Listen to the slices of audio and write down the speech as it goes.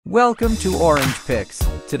Welcome to Orange Picks.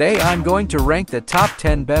 Today I'm going to rank the top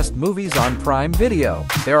 10 best movies on Prime Video.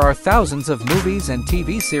 There are thousands of movies and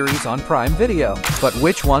TV series on Prime Video, but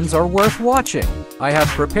which ones are worth watching? I have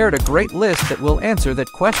prepared a great list that will answer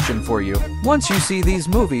that question for you. Once you see these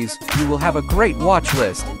movies, you will have a great watch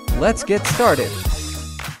list. Let's get started.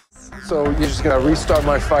 So you just gotta restart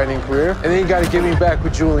my fighting career, and then you gotta get me back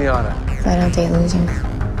with Juliana. I don't date losing.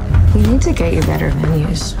 You need to get you better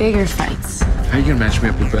venues, bigger fights. How you gonna match me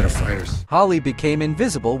up with better fighters? Holly became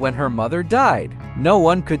invisible when her mother died. No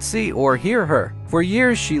one could see or hear her. For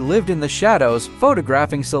years she lived in the shadows,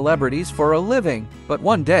 photographing celebrities for a living. But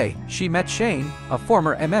one day, she met Shane, a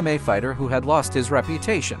former MMA fighter who had lost his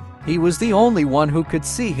reputation. He was the only one who could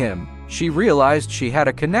see him. She realized she had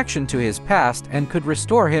a connection to his past and could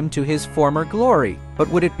restore him to his former glory. But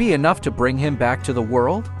would it be enough to bring him back to the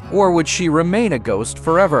world? Or would she remain a ghost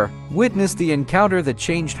forever? Witness the encounter that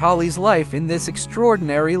changed Holly's life in this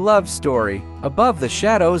extraordinary love story. Above the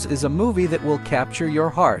Shadows is a movie that will capture your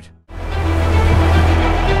heart. Come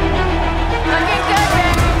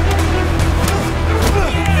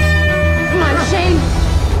on, Shane.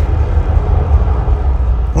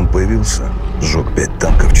 Он появился, сжег 5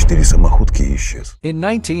 танков, 4 самоходки и исчез. In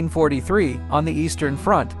 1943, on the Eastern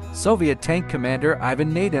Front, Soviet tank commander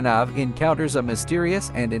Ivan Nadenov encounters a mysterious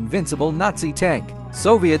and invincible Nazi tank.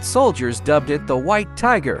 Soviet soldiers dubbed it the White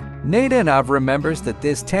Tiger. Nadenov remembers that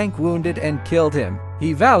this tank wounded and killed him.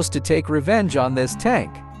 He vows to take revenge on this tank.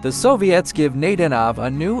 The Soviets give Nadenov a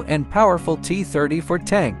new and powerful T-34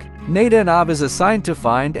 tank. Nadenov is assigned to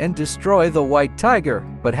find and destroy the White Tiger.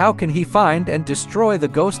 But how can he find and destroy the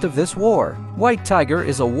ghost of this war? White Tiger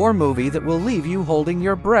is a war movie that will leave you holding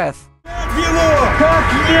your breath.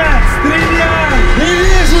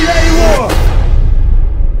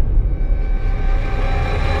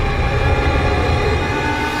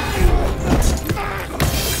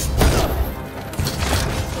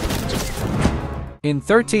 In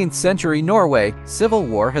 13th century Norway, civil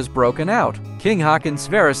war has broken out. King Håkon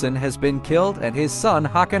Sverresson has been killed and his son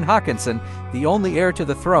Håkon Håkonsson, the only heir to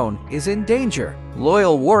the throne, is in danger.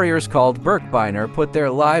 Loyal warriors called Birkebeiner put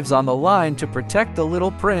their lives on the line to protect the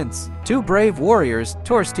little prince. Two brave warriors,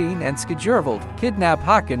 Thorstein and Skjærvold, kidnap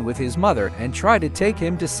Håkon with his mother and try to take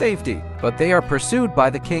him to safety, but they are pursued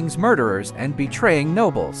by the king's murderers and betraying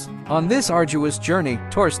nobles. On this arduous journey,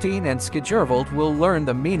 Thorstein and Skjærvold will learn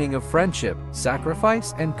the meaning of friendship,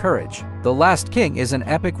 sacrifice, and courage. The Last King is an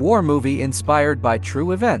epic war movie inspired by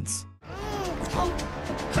true events.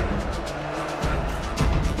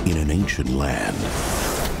 In an ancient land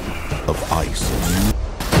of ice and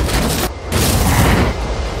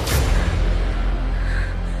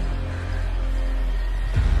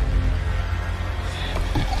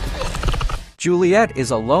Juliet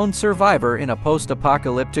is a lone survivor in a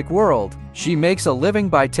post-apocalyptic world. She makes a living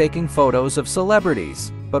by taking photos of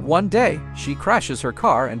celebrities. But one day, she crashes her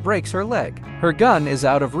car and breaks her leg. Her gun is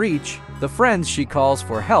out of reach. The friends she calls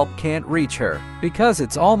for help can't reach her because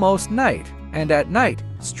it's almost night. And at night,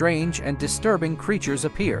 strange and disturbing creatures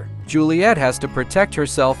appear. Juliet has to protect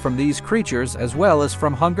herself from these creatures as well as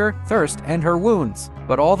from hunger, thirst, and her wounds.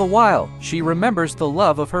 But all the while, she remembers the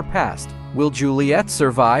love of her past. Will Juliet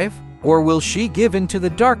survive? Or will she give in to the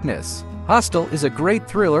darkness? Hostel is a great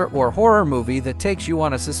thriller or horror movie that takes you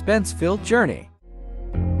on a suspense-filled journey.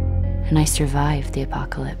 And I survived the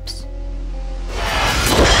apocalypse.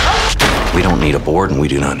 We don't need a board and we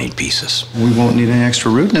do not need pieces. We won't need any extra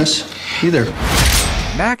rudeness either.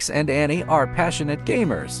 Max and Annie are passionate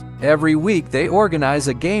gamers. Every week they organize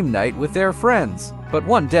a game night with their friends. But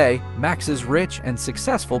one day, Max's rich and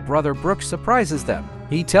successful brother Brooks surprises them.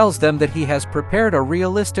 He tells them that he has prepared a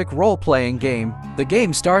realistic role-playing game. The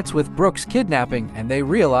game starts with Brooks kidnapping, and they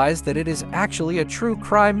realize that it is actually a true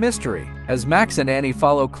crime mystery. As Max and Annie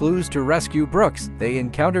follow clues to rescue Brooks, they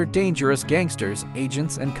encounter dangerous gangsters,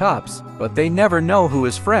 agents, and cops. But they never know who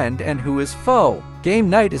is friend and who is foe. Game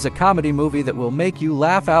Night is a comedy movie that will make you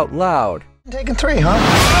laugh out loud. Taking 3, huh?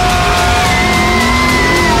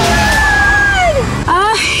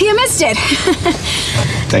 You missed it.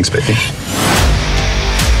 Thanks, baby.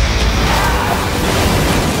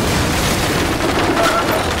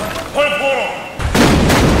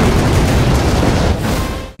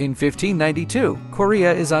 In 1592,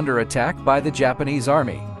 Korea is under attack by the Japanese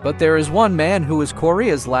army. But there is one man who is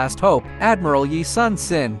Korea's last hope, Admiral Yi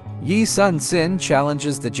Sun-sin. Yi Sun-sin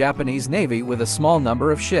challenges the Japanese Navy with a small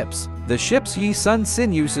number of ships. The ships Yi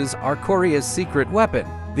Sun-sin uses are Korea's secret weapon.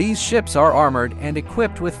 These ships are armored and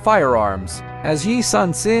equipped with firearms. As Yi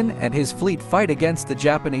Sun-sin and his fleet fight against the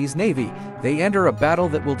Japanese Navy, they enter a battle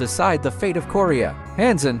that will decide the fate of Korea.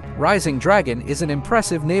 Hansen, Rising Dragon is an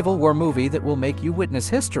impressive naval war movie that will make you witness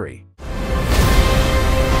history.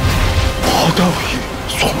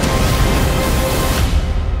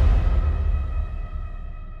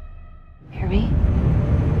 Harry?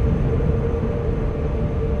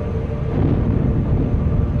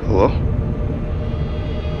 Hello?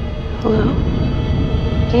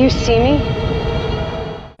 Hello? Do you see me?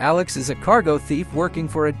 Alex is a cargo thief working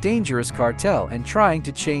for a dangerous cartel and trying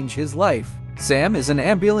to change his life. Sam is an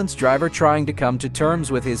ambulance driver trying to come to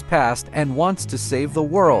terms with his past and wants to save the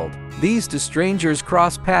world. These two strangers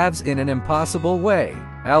cross paths in an impossible way.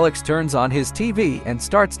 Alex turns on his TV and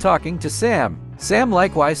starts talking to Sam. Sam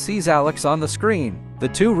likewise sees Alex on the screen. The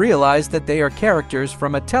two realize that they are characters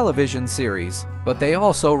from a television series, but they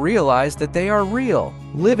also realize that they are real.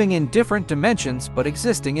 Living in different dimensions but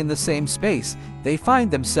existing in the same space, they find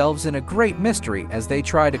themselves in a great mystery as they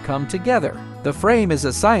try to come together. The Frame is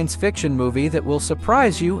a science fiction movie that will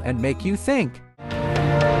surprise you and make you think. The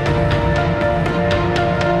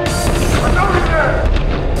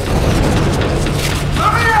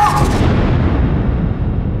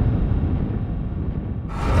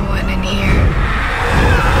one in here.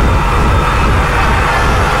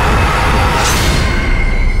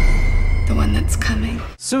 The one that's coming.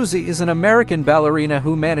 Susie is an American ballerina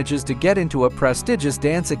who manages to get into a prestigious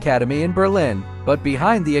dance academy in Berlin. But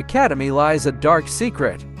behind the academy lies a dark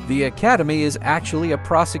secret. The academy is actually a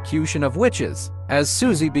prosecution of witches. As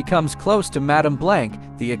Susie becomes close to Madame Blanc,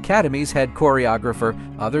 the academy's head choreographer,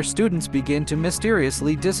 other students begin to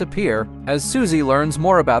mysteriously disappear. As Susie learns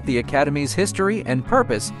more about the academy's history and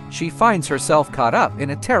purpose, she finds herself caught up in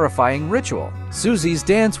a terrifying ritual. Susie's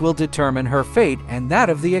dance will determine her fate and that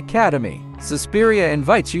of the academy. Suspiria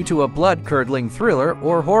invites you to a blood-curdling thriller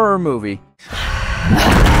or horror movie.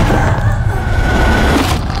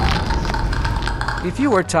 If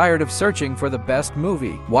you are tired of searching for the best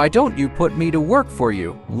movie, why don't you put me to work for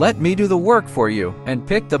you? Let me do the work for you and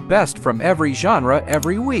pick the best from every genre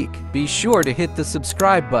every week. Be sure to hit the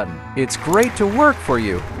subscribe button. It's great to work for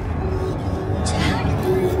you.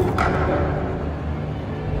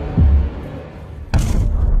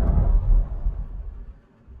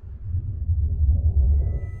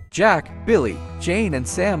 Jack, Billy, Jane, and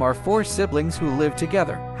Sam are 4 siblings who live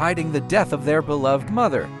together, hiding the death of their beloved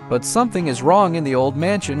mother. But something is wrong in the old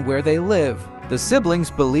mansion where they live. The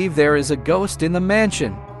siblings believe there is a ghost in the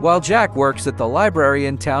mansion. While Jack works at the library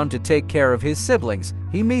in town to take care of his siblings,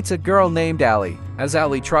 he meets a girl named Allie. As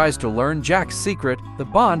Allie tries to learn Jack's secret, the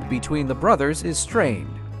bond between the brothers is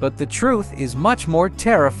strained. But the truth is much more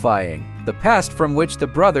terrifying. The past from which the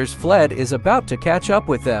brothers fled is about to catch up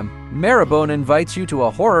with them. Maribone invites you to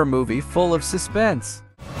a horror movie full of suspense.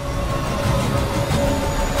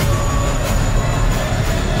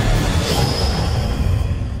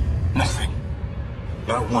 Nothing,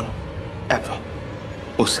 no one, ever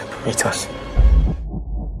will separate us.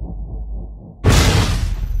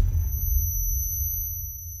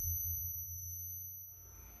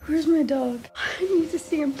 Where's my dog? I need to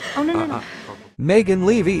see him. Oh, no. Megan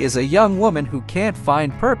Levy is a young woman who can't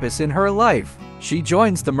find purpose in her life. She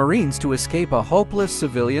joins the Marines to escape a hopeless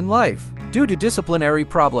civilian life. Due to disciplinary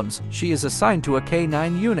problems, she is assigned to a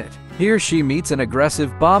K-9 unit. Here she meets an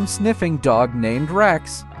aggressive bomb-sniffing dog named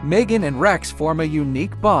Rex. Megan and Rex form a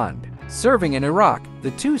unique bond. Serving in Iraq, the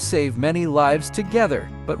two save many lives together.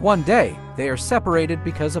 But one day, they are separated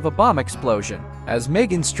because of a bomb explosion. As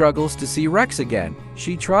Megan struggles to see Rex again,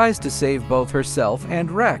 she tries to save both herself and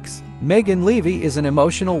Rex. Megan Levy is an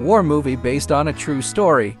emotional war movie based on a true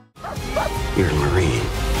story. You're a Marine.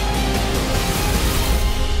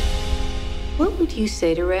 What would you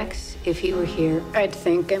say to Rex if he were here? I'd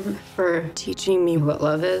thank him for teaching me what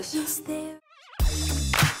love is.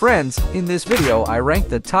 Friends, in this video I ranked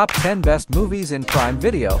the top 10 best movies in Prime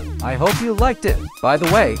Video. I hope you liked it. By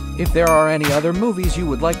the way, if there are any other movies you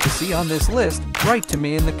would like to see on this list, write to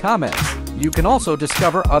me in the comments. You can also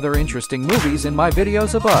discover other interesting movies in my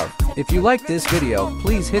videos above. If you like this video,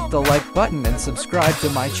 please hit the like button and subscribe to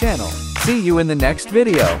my channel. See you in the next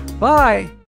video. Bye!